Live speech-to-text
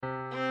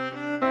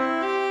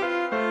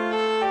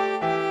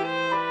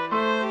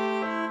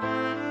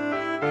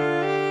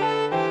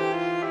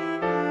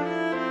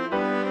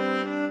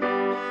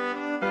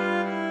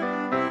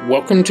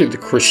Welcome to the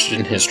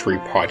Christian History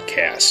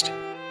Podcast,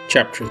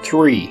 Chapter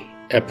 3,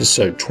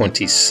 Episode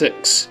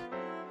 26.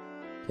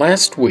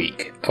 Last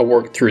week, I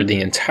worked through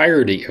the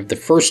entirety of the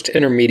First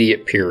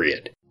Intermediate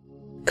Period,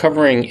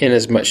 covering in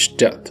as much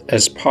depth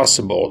as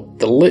possible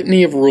the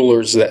litany of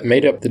rulers that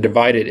made up the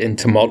divided and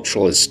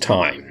tumultuous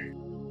time.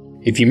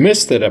 If you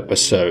missed that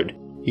episode,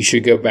 you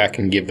should go back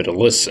and give it a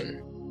listen.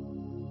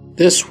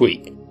 This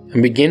week,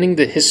 I'm beginning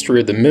the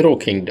history of the Middle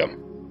Kingdom,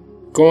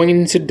 going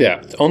into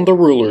depth on the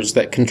rulers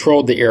that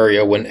controlled the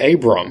area when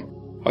Abram,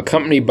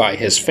 accompanied by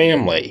his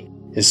family,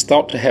 is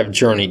thought to have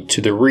journeyed to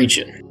the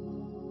region.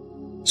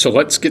 So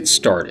let's get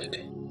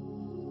started.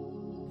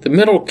 The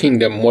Middle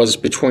Kingdom was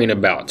between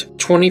about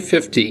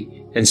 2050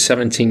 and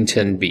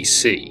 1710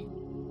 BC,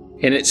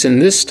 and it's in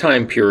this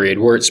time period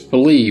where it's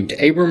believed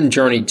Abram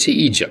journeyed to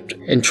Egypt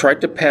and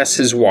tried to pass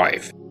his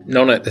wife,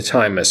 known at the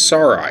time as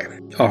Sarai,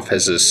 off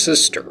as his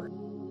sister.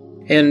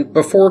 And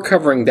before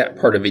covering that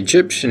part of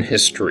Egyptian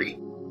history,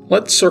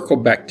 let's circle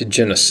back to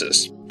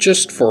Genesis,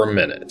 just for a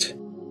minute.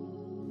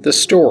 The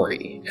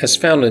story, as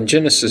found in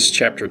Genesis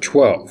chapter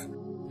 12,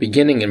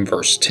 beginning in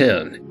verse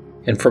 10,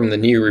 and from the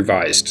New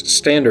Revised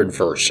Standard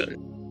Version.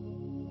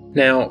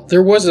 Now,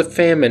 there was a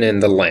famine in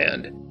the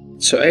land,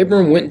 so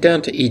Abram went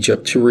down to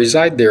Egypt to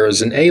reside there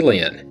as an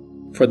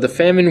alien, for the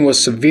famine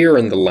was severe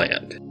in the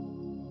land.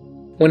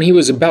 When he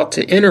was about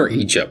to enter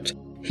Egypt,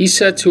 he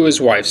said to his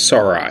wife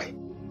Sarai,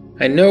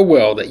 "I know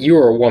well that you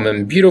are a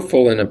woman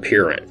beautiful in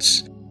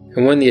appearance.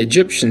 And when the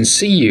Egyptians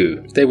see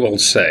you, they will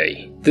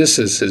say, 'This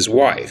is his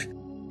wife,'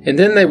 and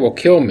then they will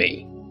kill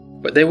me,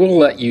 but they will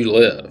let you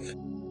live.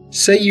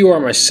 Say you are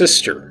my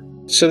sister,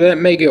 so that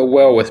it may go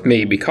well with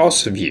me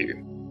because of you,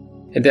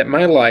 and that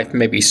my life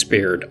may be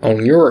spared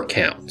on your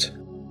account."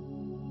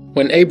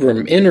 When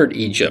Abram entered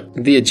Egypt,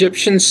 the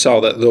Egyptians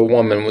saw that the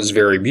woman was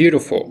very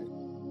beautiful.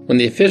 When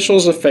the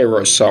officials of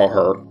Pharaoh saw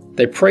her,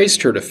 they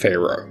praised her to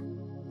Pharaoh,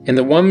 and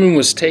the woman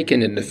was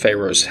taken into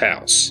Pharaoh's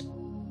house.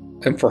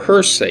 And for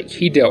her sake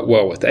he dealt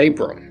well with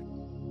Abram.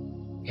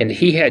 And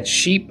he had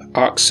sheep,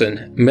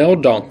 oxen, male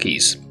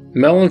donkeys,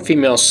 male and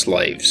female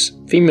slaves,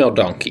 female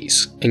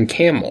donkeys, and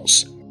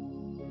camels.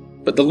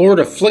 But the Lord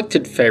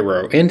afflicted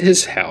Pharaoh and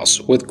his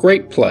house with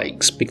great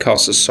plagues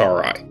because of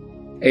Sarai,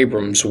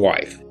 Abram's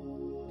wife.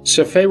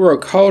 So Pharaoh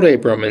called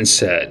Abram and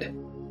said,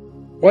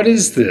 "What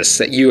is this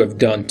that you have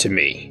done to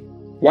me?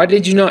 Why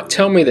did you not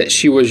tell me that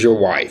she was your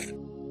wife?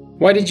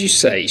 Why did you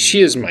say,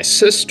 'She is my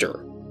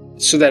sister,'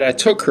 so that I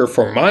took her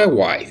for my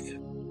wife?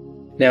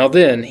 Now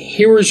then,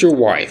 here is your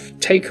wife,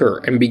 take her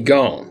and be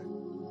gone."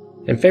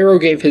 And Pharaoh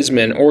gave his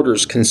men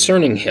orders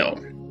concerning him,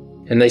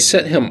 and they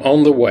sent him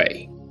on the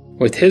way,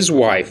 with his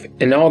wife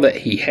and all that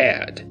he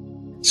had.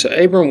 So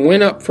Abram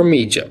went up from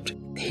Egypt,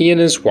 he and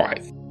his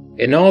wife,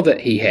 and all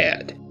that he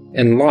had,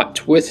 and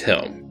Lot with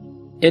him,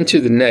 into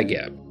the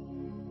Negeb.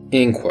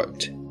 End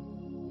quote.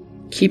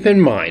 Keep in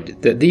mind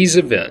that these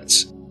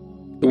events,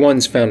 the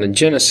ones found in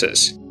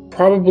Genesis,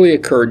 probably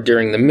occurred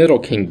during the Middle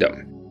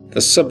Kingdom, the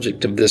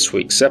subject of this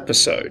week's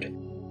episode.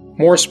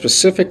 More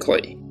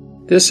specifically,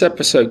 this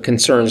episode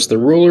concerns the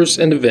rulers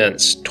and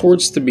events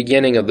towards the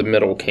beginning of the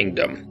Middle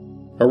Kingdom,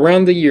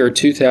 around the year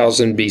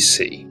 2000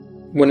 BC,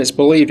 when it's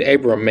believed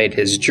Abram made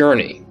his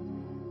journey.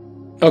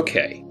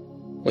 Okay,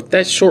 with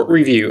that short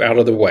review out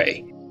of the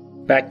way,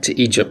 back to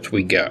Egypt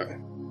we go.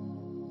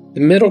 The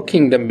Middle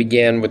Kingdom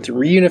began with the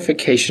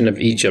reunification of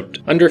Egypt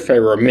under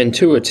Pharaoh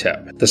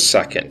Mentuhotep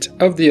II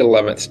of the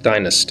 11th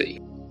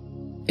dynasty.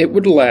 It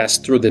would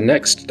last through the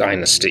next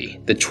dynasty,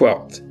 the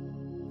 12th.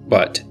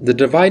 But the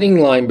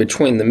dividing line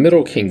between the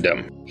Middle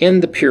Kingdom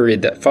and the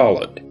period that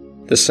followed,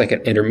 the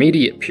Second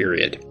Intermediate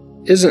Period,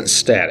 isn't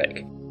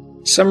static.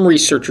 Some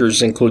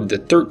researchers include the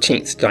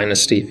 13th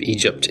dynasty of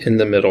Egypt in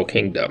the Middle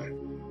Kingdom.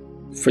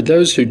 For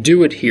those who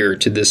do adhere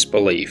to this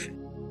belief,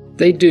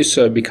 they do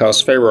so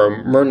because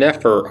Pharaoh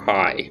Mer-Nefer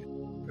I,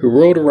 who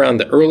ruled around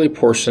the early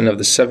portion of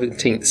the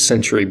 17th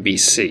century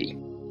BC,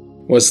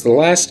 was the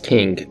last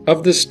king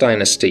of this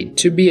dynasty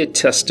to be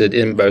attested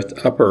in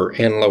both Upper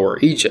and Lower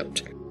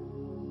Egypt.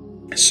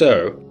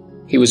 So,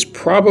 he was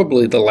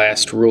probably the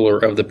last ruler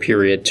of the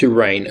period to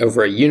reign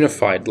over a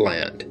unified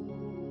land.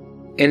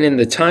 And in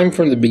the time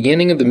from the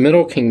beginning of the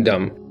Middle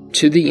Kingdom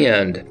to the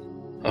end,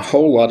 a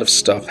whole lot of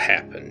stuff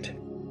happened.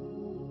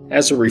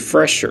 As a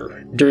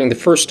refresher, during the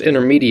First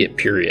Intermediate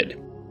Period,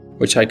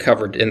 which I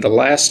covered in the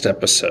last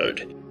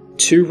episode,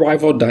 two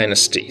rival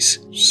dynasties,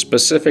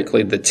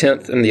 specifically the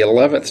 10th and the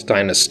 11th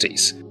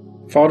dynasties,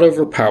 fought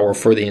over power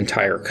for the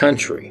entire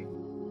country.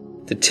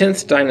 The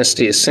 10th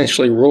dynasty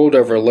essentially ruled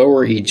over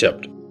Lower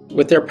Egypt,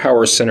 with their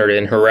power centered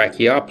in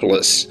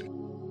Heracleopolis.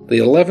 The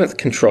 11th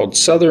controlled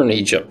southern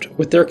Egypt,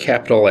 with their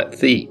capital at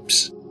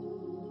Thebes.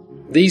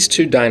 These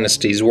two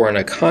dynasties were in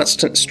a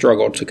constant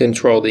struggle to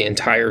control the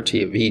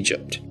entirety of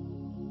Egypt.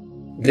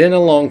 Then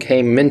along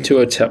came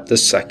Mentuhotep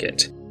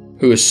II,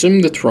 who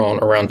assumed the throne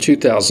around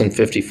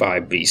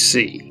 2055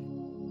 BC.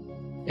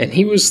 And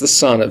he was the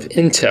son of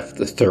Intef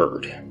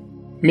III.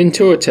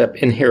 Mentuhotep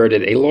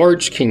inherited a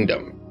large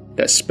kingdom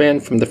that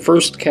spanned from the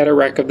first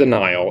cataract of the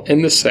Nile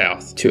in the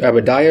south to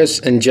Abydos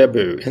and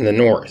Jebu in the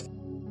north.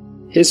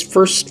 His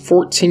first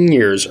 14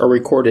 years are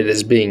recorded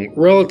as being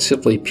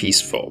relatively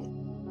peaceful,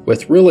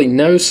 with really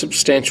no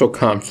substantial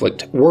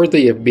conflict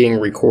worthy of being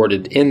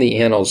recorded in the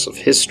annals of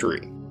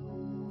history.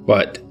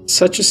 But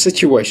such a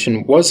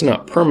situation was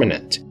not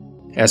permanent,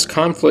 as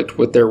conflict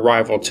with their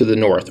rival to the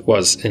north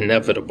was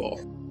inevitable.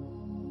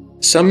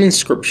 Some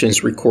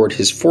inscriptions record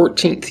his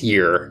 14th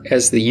year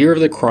as the year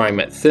of the crime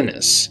at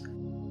Thinis.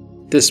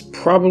 This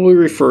probably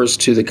refers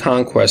to the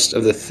conquest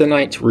of the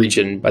Thinite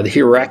region by the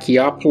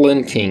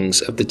Hierakonpolis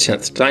kings of the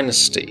 10th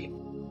dynasty.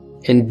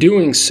 In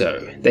doing so,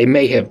 they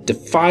may have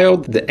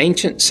defiled the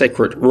ancient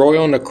sacred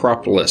royal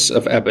necropolis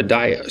of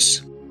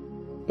Abydos.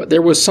 But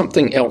there was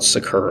something else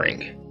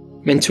occurring.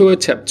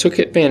 Mentuhotep took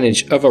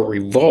advantage of a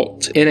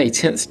revolt in a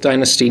 10th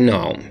dynasty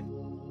nome,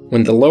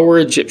 when the lower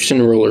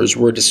Egyptian rulers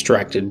were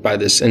distracted by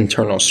this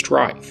internal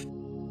strife.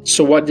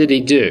 So what did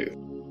he do?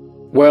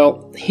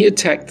 Well, he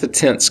attacked the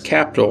 10th's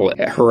capital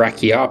at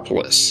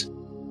Hierakonpolis,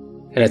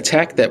 an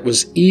attack that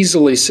was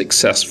easily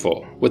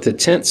successful, with the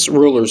 10th's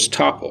rulers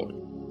toppled,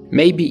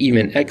 maybe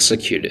even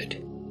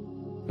executed.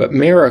 But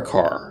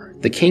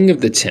Merakar, the king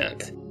of the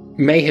 10th,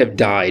 may have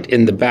died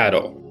in the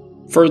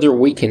battle, further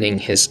weakening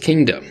his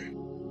kingdom.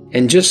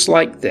 And just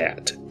like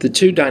that, the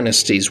two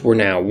dynasties were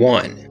now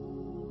one.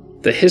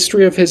 The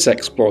history of his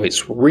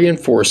exploits were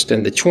reinforced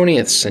in the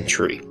 20th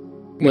century,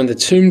 when the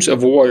tombs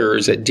of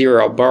warriors at Deir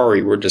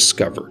al-Bahri were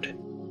discovered.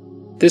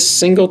 This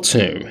single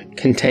tomb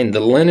contained the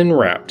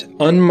linen-wrapped,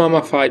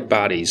 unmummified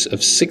bodies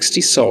of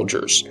 60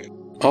 soldiers,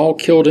 all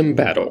killed in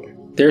battle,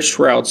 their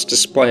shrouds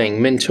displaying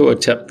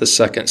Mentuhotep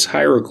II's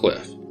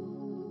hieroglyph.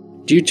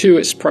 Due to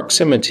its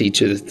proximity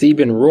to the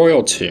Theban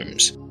royal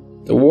tombs,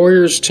 the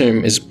warrior's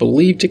tomb is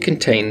believed to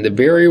contain the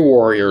very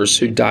warriors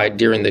who died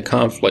during the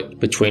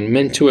conflict between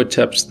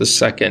Mentuhotep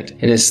II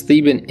and his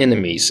Theban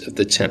enemies of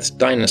the 10th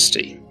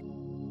dynasty.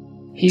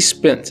 He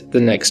spent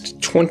the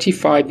next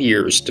 25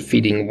 years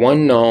defeating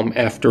one nome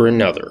after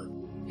another,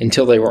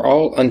 until they were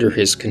all under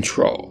his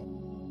control.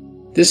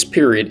 This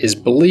period is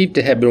believed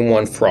to have been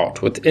one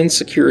fraught with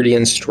insecurity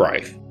and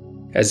strife,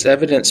 as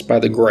evidenced by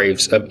the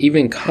graves of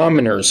even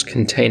commoners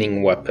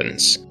containing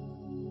weapons.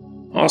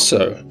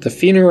 Also, the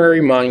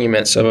funerary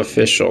monuments of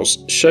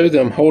officials show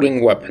them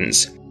holding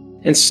weapons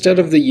instead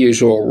of the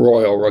usual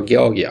royal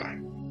regalia.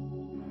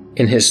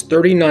 In his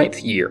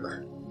 39th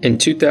year, in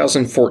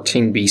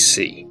 2014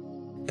 BC,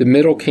 the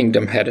Middle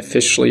Kingdom had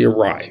officially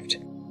arrived,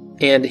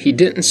 and he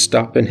didn't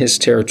stop in his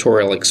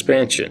territorial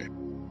expansion.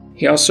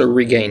 He also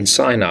regained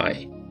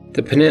Sinai,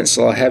 the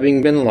peninsula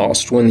having been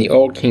lost when the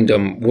Old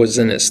Kingdom was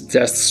in its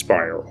death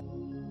spiral.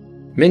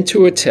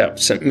 Mentuhotep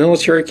sent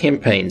military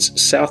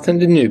campaigns south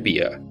into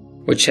Nubia,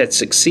 which had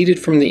succeeded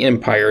from the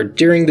empire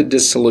during the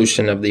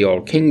dissolution of the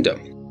Old Kingdom.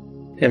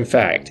 In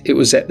fact, it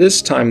was at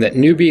this time that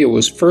Nubia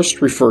was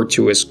first referred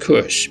to as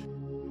Kush,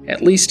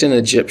 at least in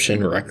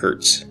Egyptian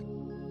records.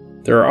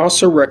 There are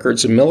also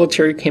records of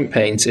military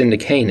campaigns into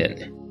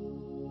Canaan.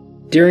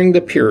 During the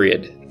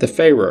period, the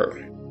pharaoh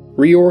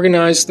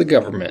reorganized the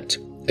government,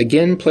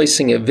 again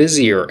placing a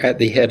vizier at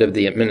the head of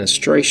the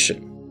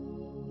administration.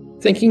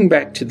 Thinking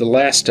back to the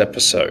last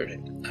episode,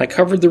 I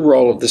covered the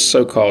role of the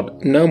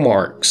so-called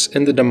nomarchs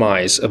in the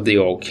demise of the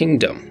Old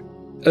Kingdom,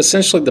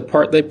 essentially the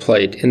part they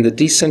played in the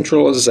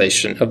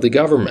decentralization of the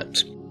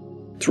government.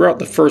 Throughout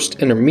the first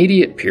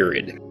intermediate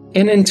period,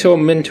 and until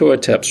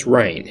Mentuhotep's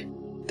reign,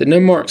 the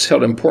nomarchs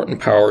held important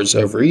powers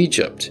over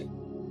Egypt.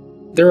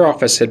 Their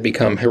office had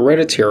become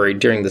hereditary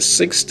during the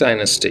 6th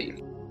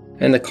dynasty,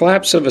 and the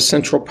collapse of a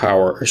central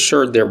power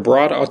assured their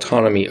broad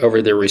autonomy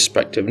over their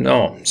respective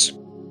nomes.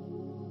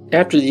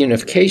 After the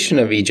unification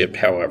of Egypt,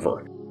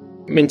 however,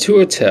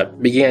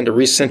 Mentuhotep began to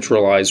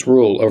re-centralize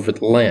rule over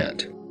the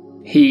land.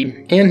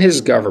 He and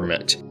his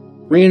government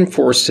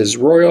reinforced his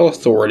royal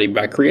authority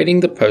by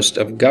creating the post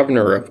of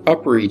governor of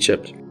Upper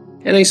Egypt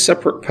and a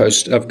separate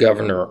post of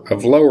governor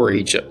of Lower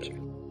Egypt.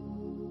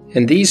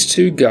 And these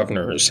two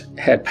governors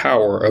had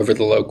power over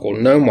the local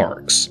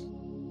nomarchs.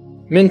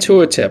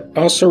 Mentuhotep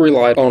also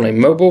relied on a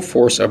mobile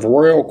force of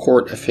royal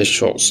court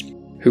officials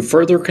who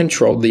further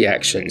controlled the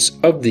actions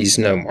of these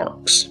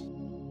nomarchs.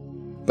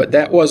 But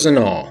that wasn't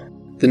all.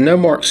 The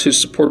nomarchs who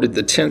supported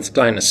the 10th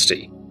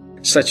dynasty,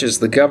 such as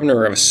the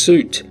governor of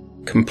Sut,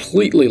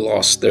 completely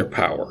lost their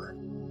power.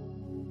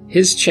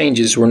 His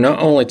changes were not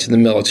only to the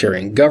military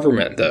and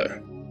government,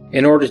 though.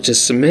 In order to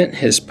cement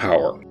his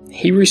power,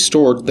 he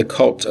restored the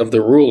cult of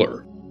the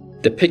ruler,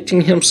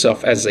 depicting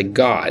himself as a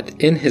god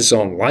in his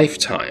own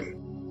lifetime.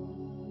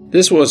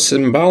 This was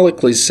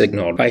symbolically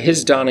signaled by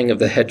his donning of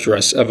the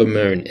headdress of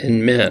Amun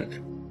in Men.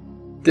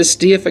 This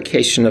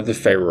deification of the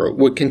pharaoh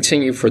would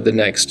continue for the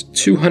next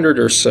 200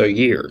 or so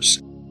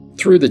years,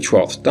 through the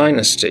 12th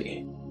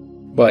dynasty.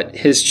 But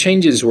his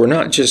changes were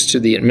not just to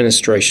the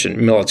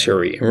administration,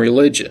 military, and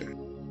religion.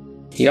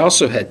 He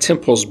also had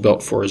temples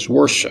built for his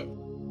worship.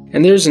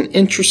 And there's an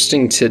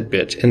interesting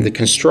tidbit in the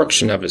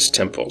construction of his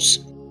temples.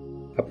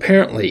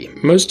 Apparently,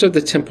 most of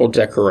the temple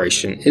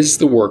decoration is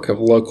the work of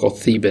local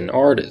Theban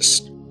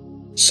artists.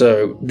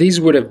 So, these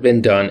would have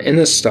been done in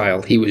the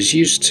style he was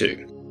used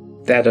to,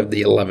 that of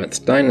the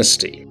 11th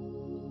dynasty.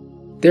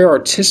 Their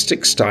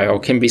artistic style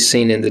can be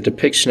seen in the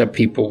depiction of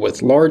people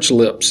with large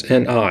lips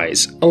and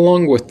eyes,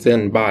 along with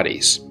thin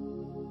bodies.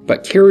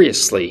 But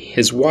curiously,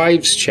 his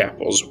wives'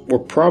 chapels were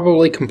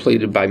probably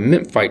completed by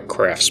Memphite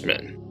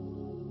craftsmen.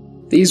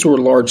 These were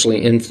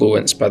largely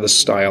influenced by the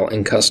style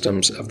and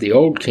customs of the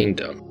Old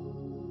Kingdom.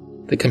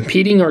 The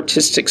competing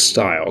artistic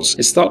styles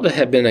is thought to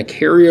have been a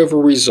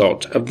carryover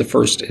result of the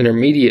First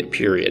Intermediate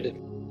Period,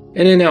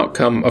 and an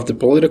outcome of the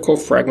political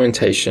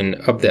fragmentation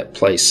of that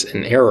place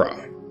and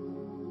era.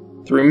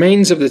 The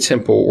remains of the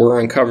temple were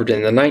uncovered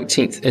in the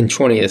 19th and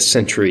 20th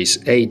centuries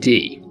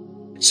AD,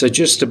 so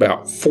just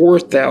about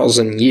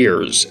 4,000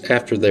 years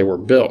after they were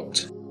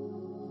built.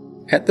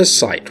 At the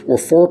site were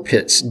 4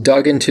 pits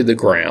dug into the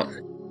ground,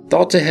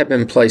 thought to have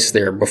been placed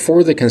there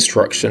before the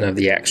construction of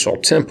the actual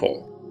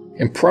temple,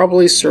 and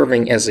probably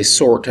serving as a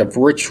sort of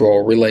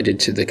ritual related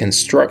to the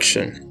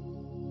construction.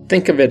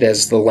 Think of it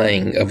as the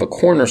laying of a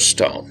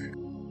cornerstone.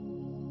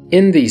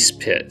 In these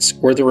pits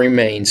were the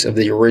remains of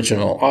the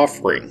original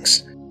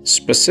offerings,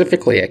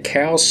 specifically a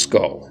cow's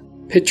skull,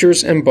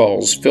 pitchers and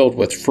bowls filled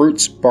with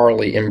fruits,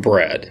 barley, and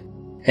bread,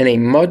 and a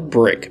mud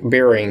brick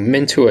bearing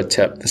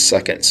Mentuhotep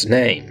II's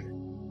name.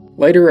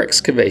 Later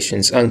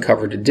excavations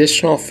uncovered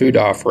additional food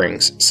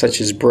offerings such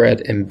as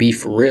bread and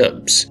beef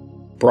ribs,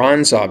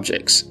 bronze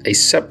objects, a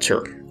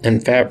scepter,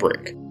 and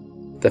fabric.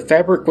 The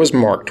fabric was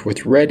marked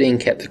with red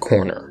ink at the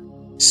corner,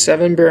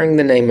 7 bearing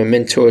the name of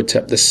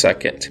Mentuhotep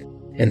II,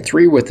 and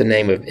 3 with the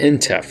name of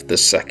Intef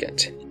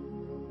II.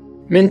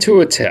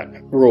 Mentuhotep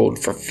ruled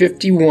for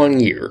 51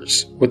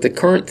 years, with the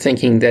current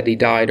thinking that he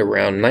died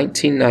around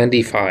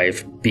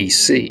 1995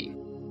 BC.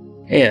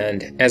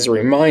 And, as a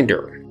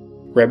reminder,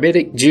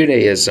 Rabbinic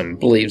Judaism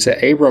believes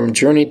that Abram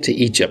journeyed to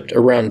Egypt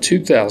around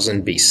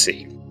 2000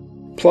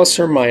 BC, plus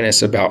or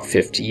minus about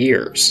 50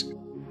 years.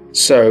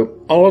 So,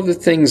 all of the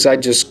things I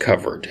just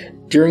covered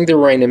during the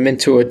reign of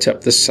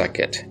Mentuhotep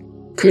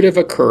II could have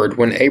occurred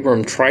when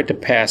Abram tried to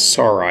pass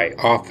Sarai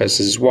off as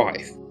his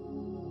wife.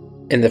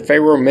 And the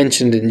Pharaoh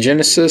mentioned in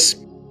Genesis,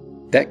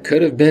 that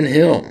could have been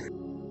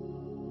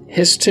him.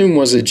 His tomb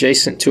was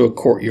adjacent to a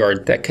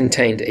courtyard that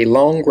contained a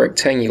long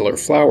rectangular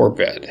flower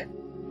bed.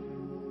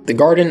 The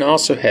garden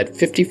also had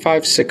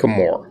 55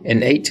 sycamore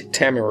and 8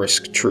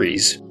 tamarisk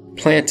trees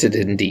planted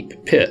in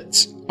deep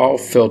pits, all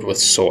filled with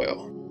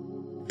soil.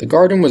 The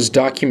garden was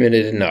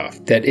documented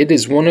enough that it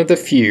is one of the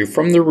few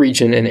from the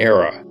region and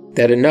era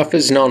that enough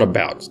is known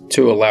about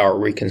to allow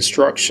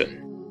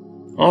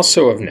reconstruction.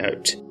 Also of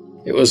note,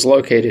 it was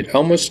located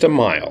almost a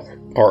mile,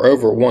 or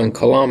over 1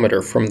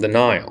 kilometer from the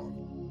Nile,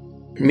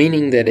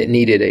 meaning that it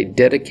needed a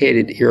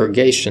dedicated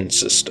irrigation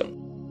system.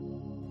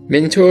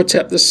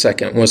 Mentuhotep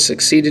II was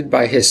succeeded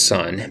by his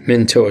son,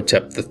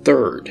 Mentuhotep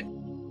III.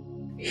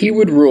 He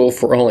would rule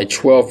for only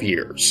 12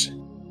 years,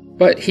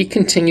 but he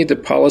continued the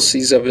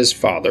policies of his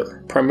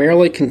father,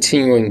 primarily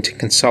continuing to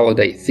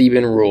consolidate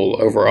Theban rule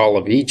over all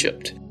of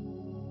Egypt.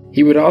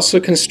 He would also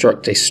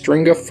construct a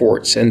string of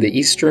forts in the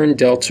eastern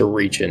Delta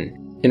region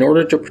in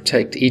order to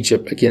protect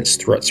Egypt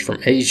against threats from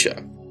Asia.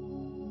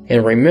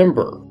 And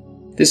remember,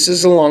 this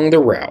is along the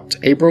route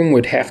Abram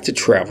would have to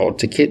travel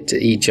to get to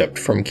Egypt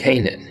from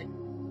Canaan.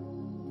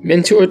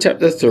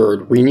 Mentuhotep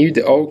III renewed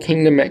the Old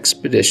Kingdom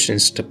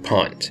expeditions to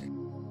Punt,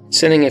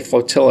 sending a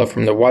flotilla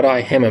from the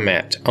Wadi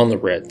Hammamet on the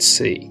Red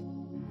Sea.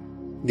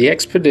 The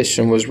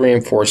expedition was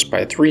reinforced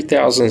by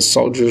 3,000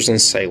 soldiers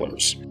and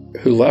sailors,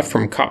 who left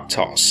from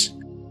Koptos.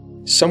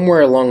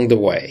 Somewhere along the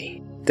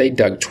way, they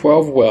dug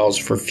 12 wells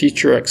for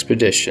future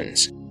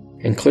expeditions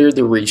and cleared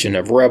the region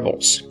of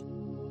rebels.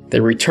 They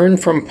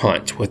returned from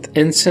Punt with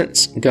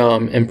incense,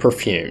 gum, and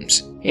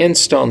perfumes, and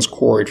stones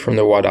quarried from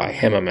the Wadi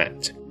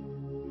Hammamet.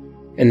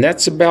 And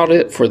that's about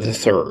it for the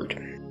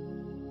third.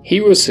 He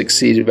was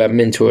succeeded by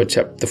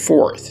Mentuhotep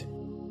IV,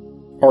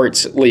 or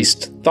it's at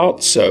least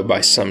thought so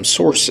by some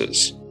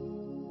sources.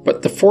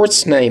 But the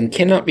fourth's name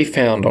cannot be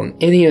found on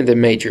any of the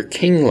major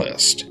king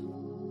lists.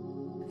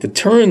 The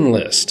Turin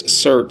list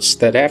asserts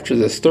that after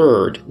the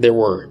third there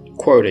were,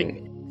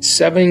 quoting,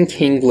 7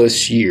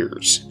 kingless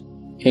years,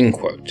 end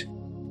quote.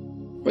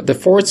 But the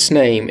fourth's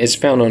name is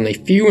found on a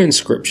few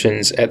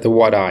inscriptions at the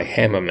Wadi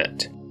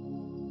Hammamet.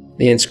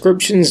 The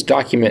inscriptions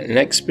document an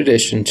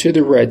expedition to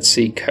the Red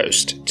Sea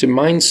coast to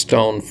mine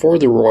stone for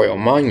the royal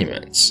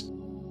monuments.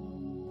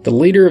 The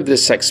leader of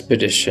this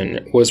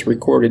expedition was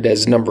recorded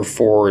as number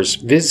 4's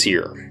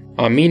vizier,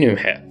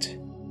 Amenemhet,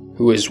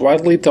 who is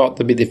widely thought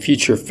to be the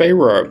future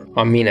pharaoh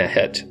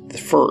Amenemhet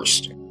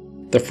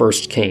I, the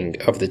first king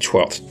of the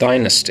 12th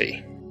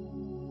dynasty.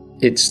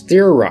 It's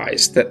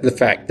theorized that the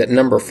fact that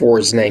number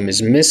 4's name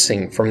is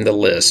missing from the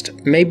list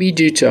may be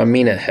due to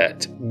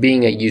Amenemhet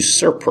being a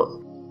usurper,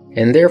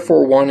 and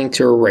therefore wanting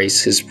to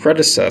erase his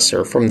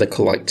predecessor from the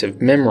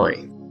collective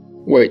memory,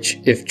 which,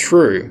 if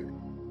true,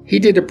 he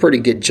did a pretty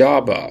good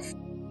job of,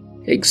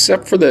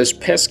 except for those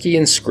pesky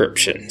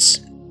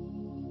inscriptions.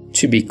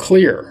 To be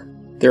clear,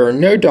 there are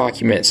no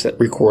documents that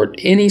record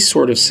any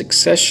sort of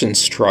succession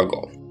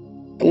struggle,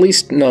 at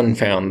least none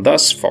found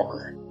thus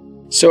far,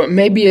 so it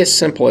may be as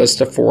simple as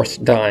the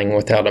fourth dying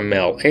without a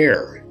male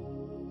heir.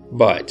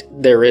 but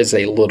there is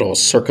a little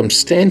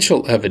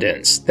circumstantial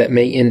evidence that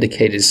may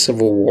indicate a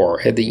civil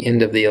war at the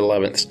end of the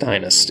 11th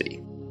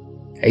dynasty.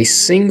 A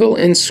single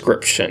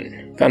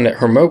inscription found at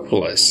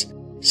Hermopolis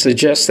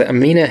suggests that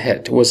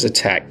Amenemhet was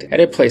attacked at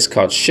a place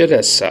called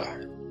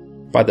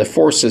Shidessa by the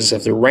forces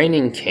of the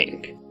reigning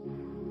king,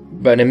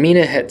 but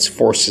Amenemhet's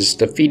forces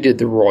defeated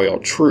the royal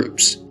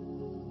troops.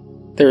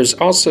 There is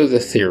also the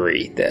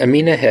theory that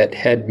Amenemhet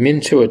had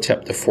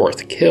Mentuhotep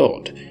IV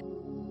killed.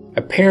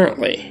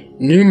 Apparently,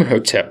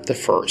 Numhotep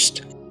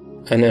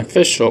I, an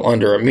official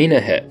under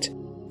Amenemhet,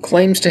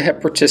 claims to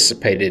have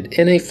participated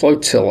in a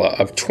flotilla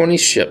of 20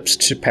 ships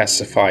to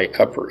pacify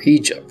Upper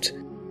Egypt,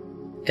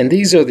 and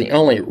these are the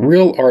only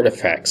real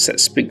artifacts that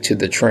speak to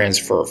the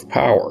transfer of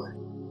power.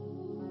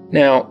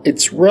 Now,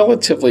 it's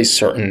relatively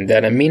certain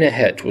that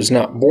Amenemhet was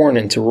not born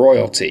into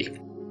royalty,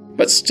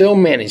 but still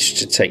managed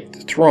to take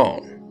the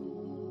throne.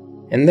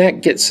 And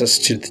that gets us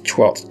to the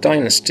 12th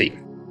dynasty,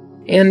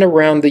 and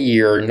around the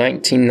year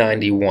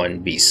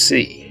 1991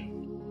 BC.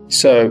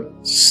 So,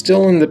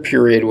 still in the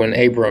period when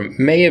Abram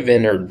may have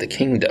entered the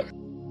kingdom.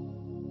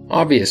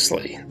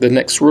 Obviously, the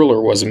next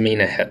ruler was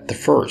Amenemhet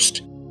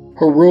I,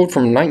 who ruled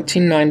from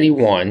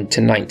 1991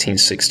 to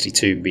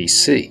 1962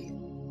 BC.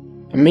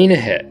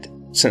 Amenemhet,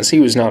 since he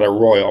was not a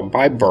royal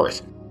by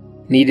birth,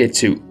 needed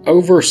to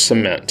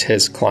over-cement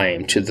his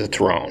claim to the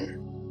throne.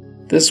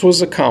 This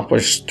was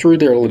accomplished through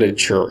their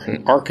literature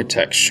and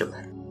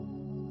architecture.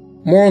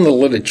 More on the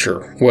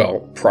literature,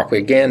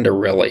 propaganda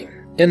really,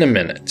 in a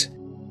minute.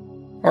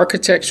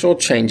 Architectural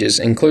changes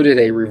included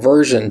a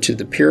reversion to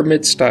the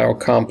pyramid-style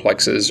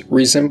complexes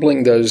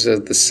resembling those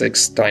of the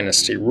 6th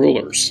dynasty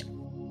rulers.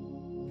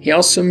 He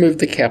also moved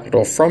the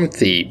capital from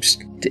Thebes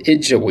to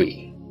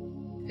Ijawi.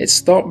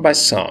 It's thought by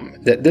some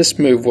that this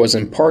move was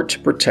in part to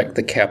protect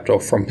the capital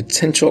from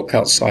potential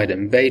outside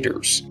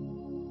invaders.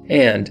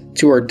 And,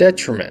 to our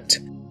detriment,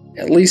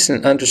 at least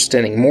in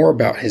understanding more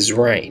about his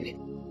reign,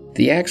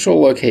 the actual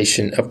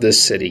location of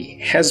this city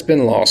has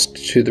been lost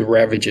to the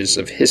ravages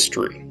of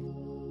history.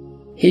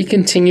 He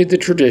continued the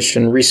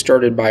tradition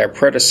restarted by a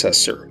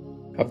predecessor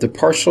of the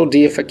partial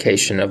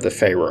deification of the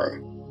pharaoh,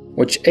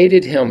 which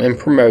aided him in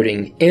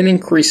promoting and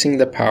increasing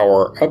the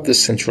power of the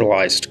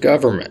centralized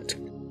government.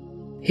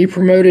 He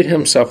promoted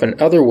himself in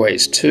other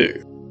ways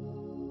too.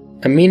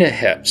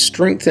 Amenemhet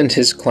strengthened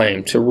his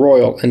claim to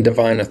royal and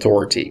divine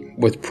authority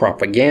with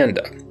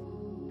propaganda.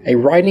 A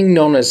writing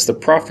known as the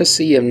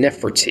Prophecy of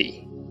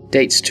Nefertiti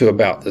dates to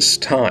about this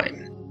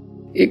time.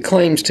 It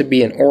claims to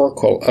be an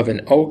oracle of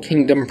an Old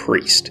Kingdom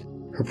priest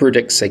who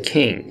predicts a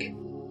king,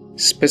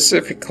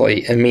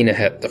 specifically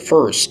Amenemhet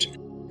I,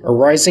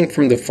 arising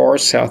from the far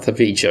south of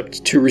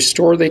Egypt to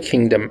restore the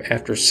kingdom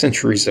after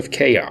centuries of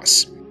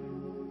chaos.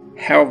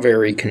 How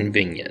very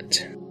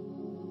convenient.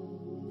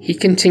 He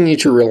continued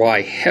to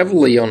rely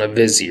heavily on a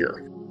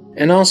vizier,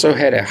 and also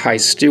had a high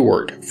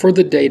steward for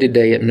the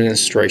day-to-day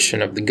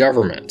administration of the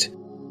government.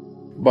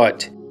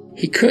 But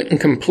he couldn't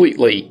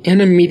completely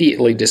and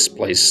immediately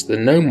displace the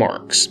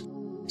nomarchs,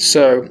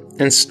 so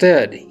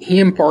instead he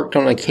embarked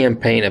on a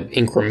campaign of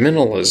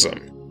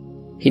incrementalism.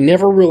 He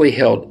never really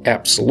held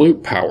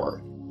absolute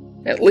power,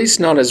 at least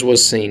not as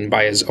was seen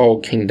by his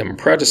Old Kingdom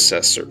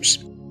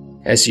predecessors.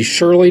 As you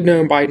surely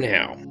know by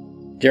now,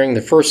 during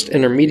the first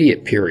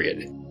intermediate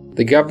period,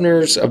 the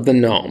governors of the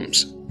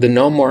nomes, the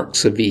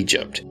nomarchs of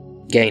Egypt,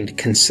 gained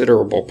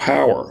considerable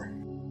power.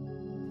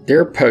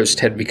 Their post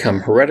had become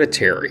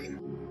hereditary.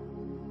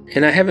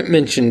 And I haven't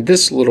mentioned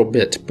this little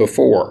bit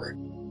before,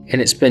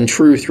 and it's been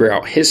true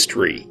throughout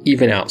history,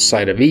 even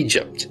outside of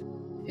Egypt.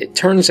 It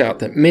turns out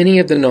that many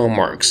of the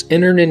nomarchs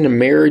entered into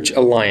marriage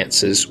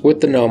alliances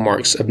with the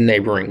nomarchs of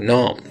neighboring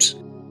nomes.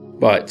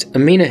 But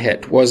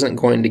Amenemhet wasn't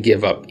going to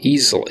give up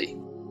easily.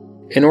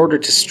 In order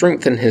to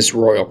strengthen his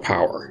royal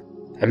power,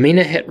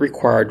 Amenemhet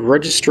required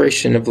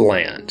registration of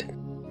land,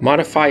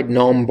 modified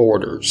nome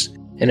borders,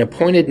 and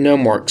appointed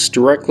nomarchs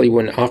directly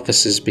when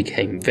offices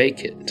became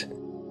vacant.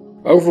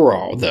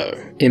 Overall, though,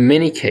 in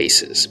many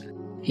cases,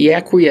 he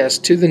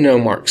acquiesced to the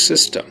nomarch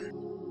system,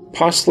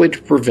 possibly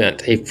to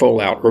prevent a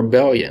full-out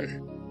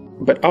rebellion,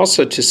 but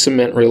also to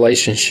cement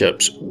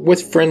relationships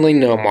with friendly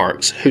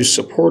nomarchs who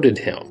supported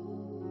him.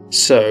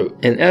 So,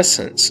 in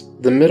essence,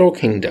 the Middle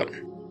Kingdom,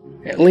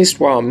 at least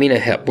while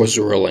Amenemhet was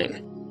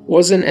ruling,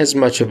 wasn't as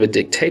much of a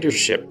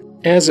dictatorship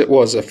as it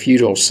was a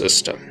feudal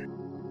system.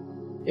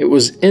 It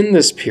was in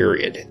this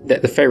period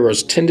that the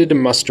pharaohs tended to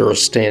muster a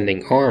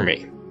standing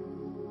army.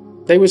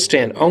 They would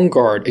stand on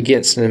guard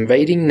against an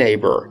invading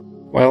neighbor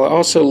while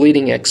also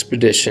leading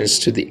expeditions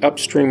to the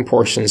upstream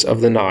portions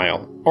of the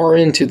Nile or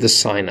into the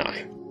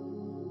Sinai.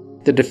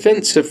 The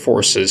defensive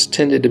forces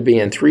tended to be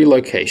in 3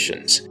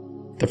 locations: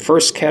 the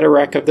first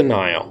cataract of the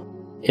Nile,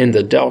 in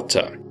the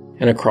Delta,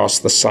 and across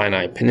the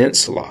Sinai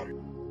Peninsula.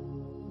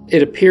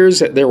 It appears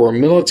that there were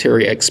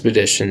military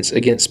expeditions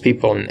against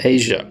people in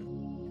Asia,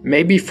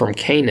 maybe from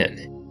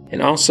Canaan,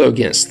 and also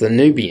against the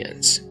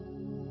Nubians.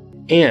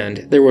 And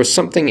there was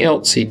something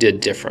else he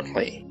did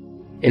differently.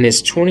 In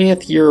his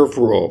 20th year of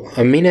rule,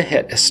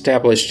 Amenemhet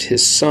established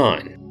his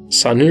son,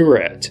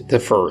 Sanuret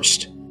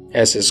I,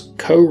 as his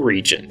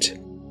co-regent.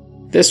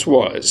 This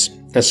was,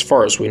 as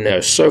far as we know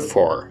so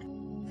far,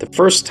 the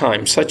first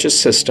time such a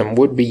system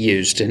would be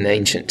used in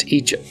ancient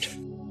Egypt.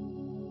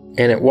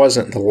 And it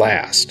wasn't the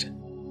last.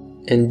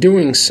 In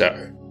doing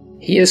so,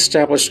 he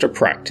established a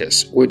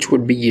practice which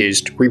would be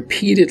used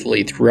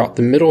repeatedly throughout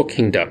the Middle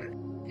Kingdom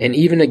and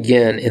even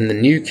again in the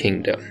New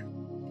Kingdom.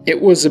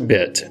 It was a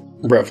bit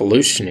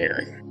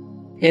revolutionary,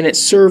 and it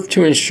served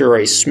to ensure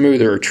a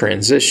smoother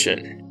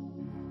transition.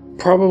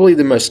 Probably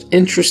the most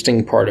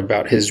interesting part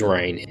about his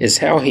reign is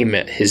how he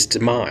met his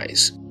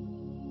demise.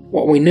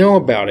 What we know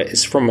about it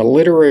is from a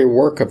literary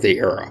work of the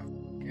era,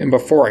 and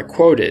before I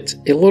quote it,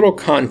 a little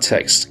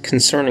context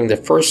concerning the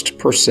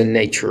first-person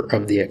nature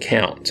of the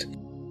account.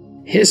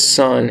 His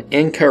son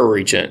and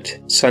co-regent,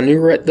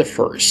 Sanuret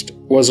I,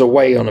 was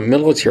away on a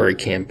military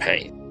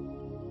campaign,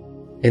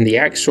 and the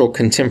actual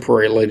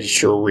contemporary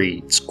literature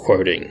reads,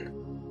 quoting,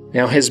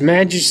 "Now His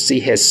Majesty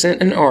has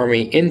sent an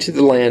army into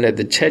the land of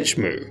the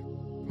Tejmu,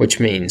 which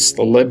means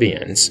the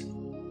Libyans,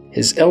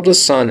 his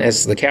eldest son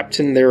as the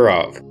captain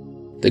thereof,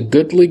 the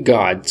goodly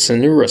god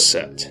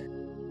Senusret.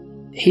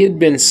 He had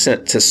been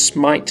sent to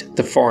smite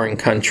the foreign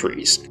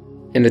countries,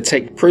 and to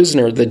take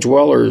prisoner the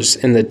dwellers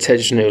in the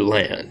Tejnu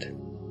land.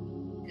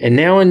 And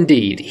now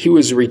indeed he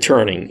was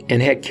returning,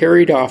 and had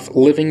carried off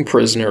living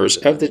prisoners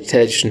of the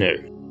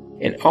Tejnu,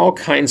 and all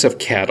kinds of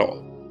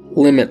cattle,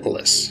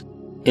 limitless."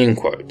 End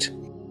quote.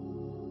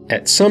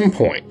 At some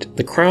point,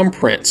 the crown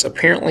prince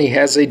apparently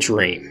has a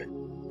dream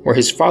where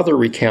his father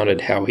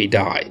recounted how he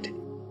died.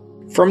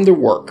 From the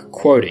work,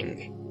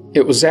 quoting,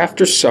 "It was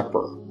after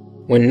supper,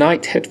 when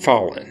night had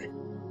fallen,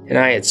 and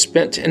I had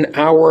spent an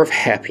hour of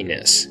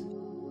happiness.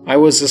 I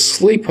was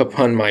asleep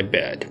upon my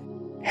bed,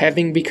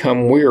 having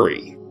become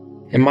weary,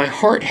 and my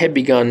heart had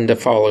begun to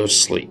follow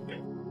sleep.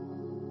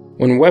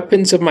 When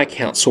weapons of my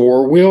counsel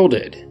were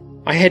wielded,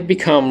 I had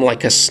become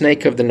like a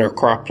snake of the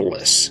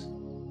necropolis.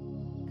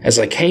 As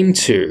I came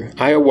to,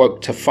 I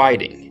awoke to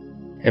fighting,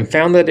 and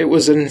found that it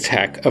was an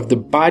attack of the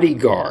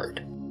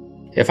bodyguard.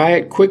 If I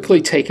had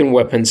quickly taken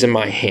weapons in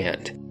my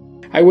hand,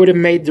 I would have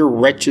made the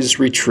wretches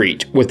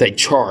retreat with a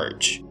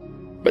charge.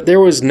 But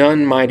there was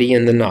none mighty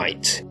in the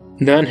night,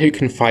 none who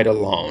can fight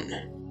alone.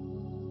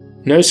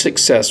 No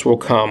success will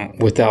come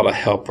without a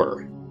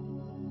helper.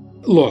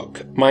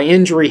 Look, my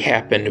injury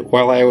happened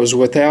while I was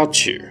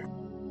without you,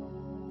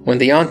 when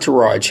the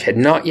entourage had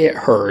not yet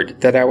heard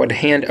that I would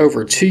hand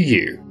over to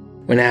you,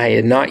 when I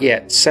had not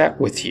yet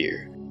sat with you,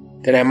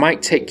 that I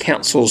might take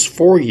counsels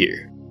for you,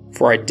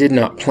 for I did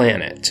not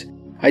plan it.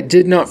 I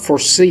did not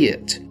foresee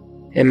it,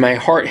 and my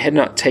heart had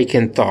not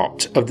taken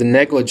thought of the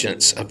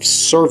negligence of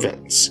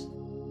servants."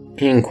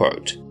 End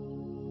quote.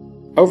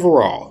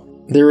 Overall,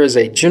 there is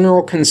a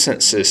general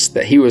consensus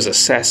that he was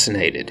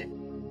assassinated,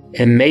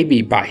 and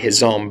maybe by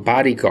his own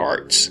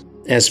bodyguards,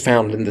 as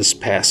found in this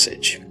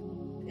passage.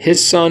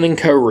 His son and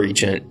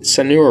co-regent,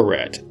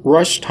 Senusret,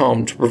 rushed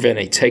home to prevent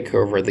a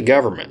takeover of the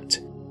government.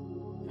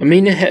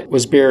 Amenemhet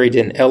was buried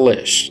in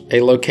Elish,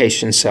 a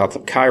location south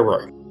of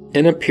Cairo,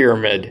 in a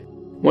pyramid,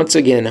 once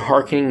again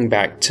harkening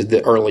back to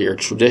the earlier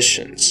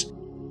traditions.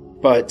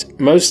 But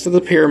most of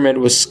the pyramid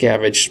was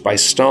scavenged by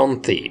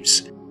stone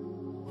thieves,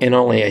 and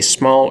only a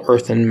small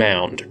earthen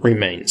mound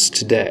remains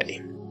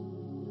today.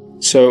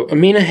 So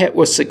Amenemhet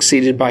was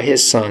succeeded by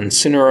his son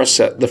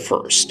Senusret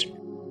I.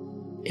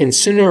 And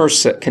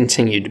Senusret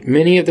continued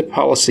many of the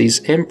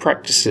policies and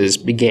practices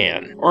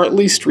began, or at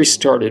least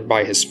restarted,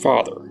 by his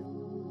father.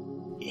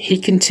 He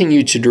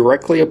continued to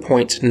directly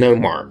appoint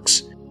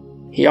nomarchs.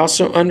 He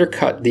also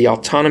undercut the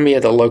autonomy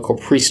of the local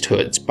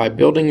priesthoods by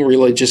building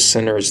religious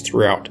centers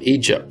throughout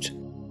Egypt.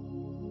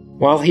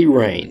 While he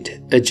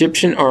reigned,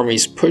 Egyptian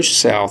armies pushed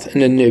south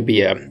into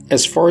Nubia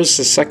as far as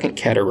the Second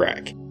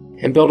Cataract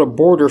and built a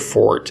border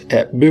fort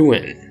at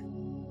Buin.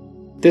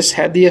 This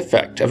had the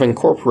effect of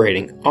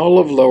incorporating all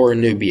of Lower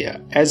Nubia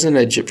as an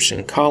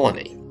Egyptian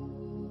colony.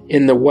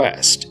 In the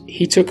west,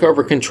 he took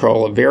over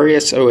control of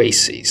various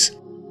oases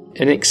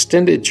and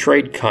extended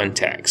trade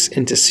contacts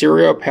into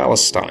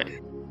Syrio-Palestine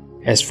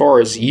as far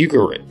as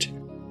Ugarit,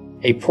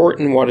 a port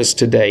in what is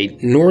today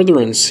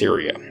northern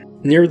Syria,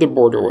 near the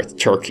border with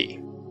Turkey.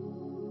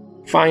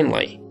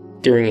 Finally,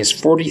 during his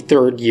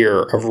 43rd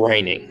year of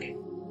reigning,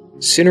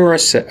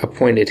 Senusret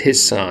appointed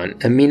his son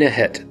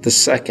Amenemhet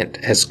II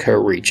as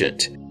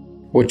co-regent,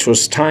 which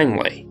was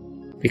timely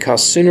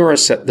because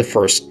Senusret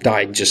I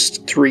died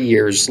just 3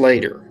 years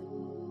later,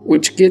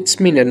 which gets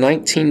me to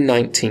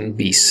 1919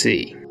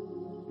 BC.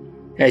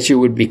 As you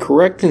would be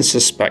correct in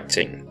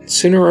suspecting,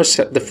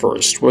 Senusret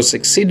I was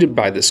succeeded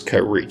by this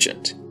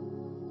co-regent.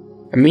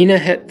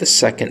 Amenemhet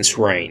II's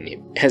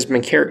reign has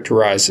been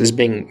characterized as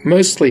being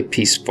mostly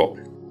peaceful,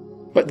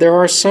 but there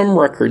are some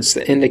records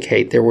that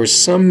indicate there were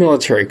some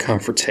military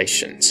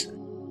confrontations.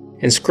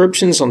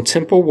 Inscriptions on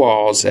temple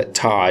walls at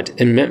Todd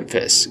and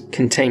Memphis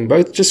contain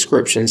both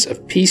descriptions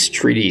of peace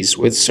treaties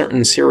with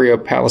certain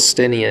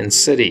Syro-Palestinian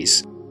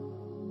cities,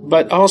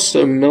 but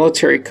also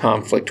military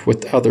conflict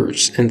with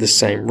others in the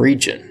same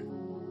region.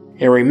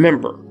 And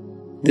remember,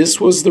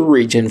 this was the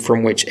region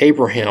from which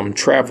Abraham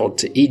traveled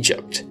to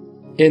Egypt,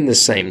 in the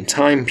same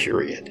time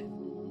period.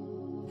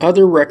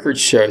 Other records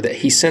show that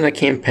he sent a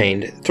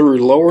campaign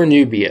through Lower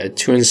Nubia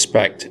to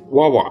inspect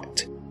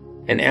Wawat,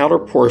 an outer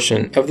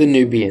portion of the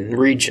Nubian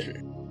region.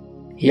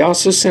 He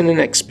also sent an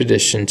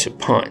expedition to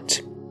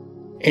Punt,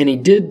 and he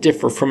did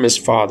differ from his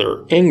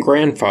father and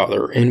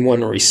grandfather in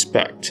one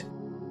respect.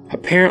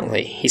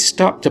 Apparently, he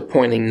stopped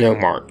appointing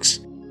nomarchs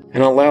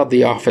and allowed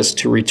the office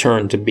to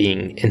return to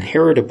being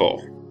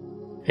inheritable.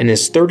 In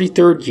his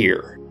 33rd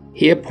year,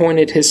 he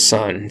appointed his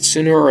son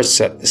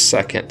Senusret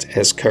II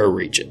as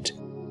co-regent.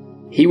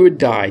 He would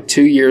die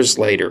 2 years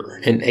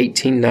later in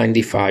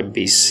 1895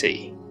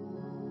 BC.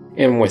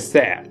 And with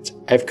that,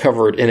 I've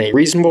covered in a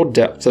reasonable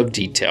depth of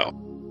detail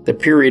the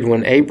period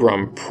when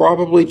Abram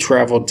probably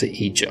traveled to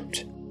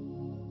Egypt.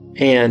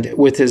 And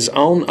with his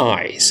own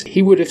eyes,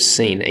 he would have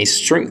seen a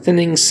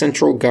strengthening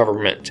central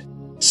government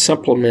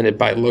supplemented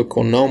by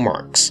local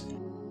nomarchs,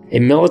 a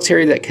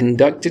military that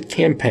conducted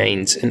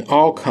campaigns in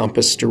all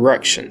compass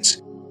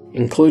directions,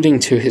 including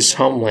to his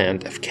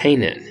homeland of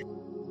Canaan,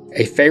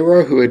 a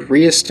pharaoh who had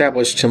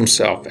re-established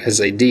himself as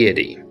a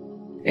deity,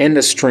 and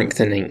a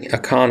strengthening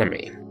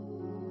economy.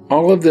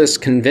 All of this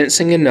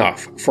convincing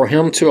enough for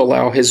him to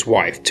allow his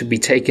wife to be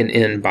taken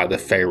in by the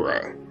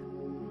pharaoh.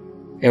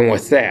 And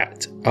with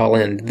that, I'll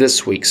end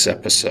this week's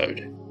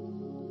episode.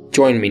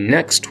 Join me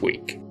next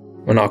week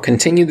when I'll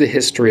continue the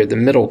history of the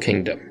Middle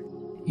Kingdom.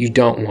 You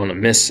don't want to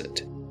miss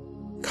it.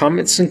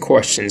 Comments and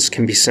questions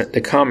can be sent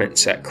to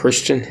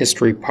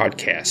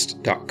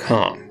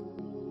comments@christianhistorypodcast.com.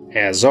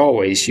 As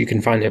always, you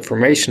can find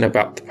information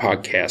about the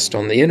podcast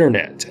on the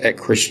internet at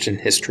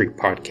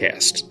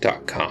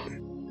christianhistorypodcast.com.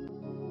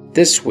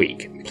 This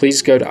week,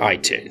 please go to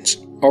iTunes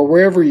or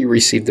wherever you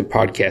receive the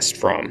podcast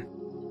from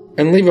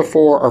and leave a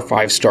 4 or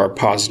 5-star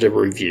positive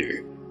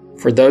review.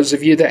 For those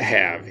of you that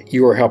have,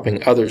 you are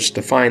helping others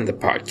to find the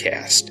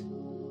podcast.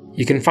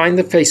 You can find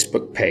the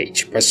Facebook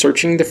page by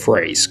searching the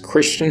phrase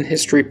Christian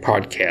History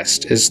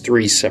Podcast as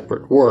 3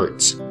 separate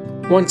words.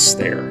 Once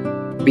there,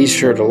 be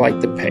sure to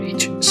like the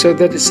page so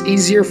that it's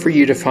easier for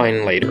you to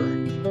find later.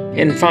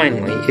 And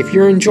finally, if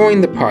you're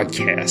enjoying the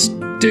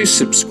podcast, do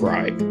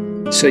subscribe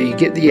so you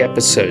get the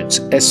episodes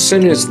as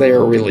soon as they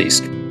are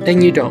released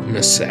and you don't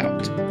miss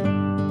out.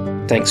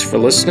 Thanks for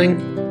listening,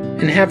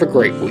 and have a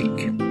great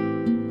week.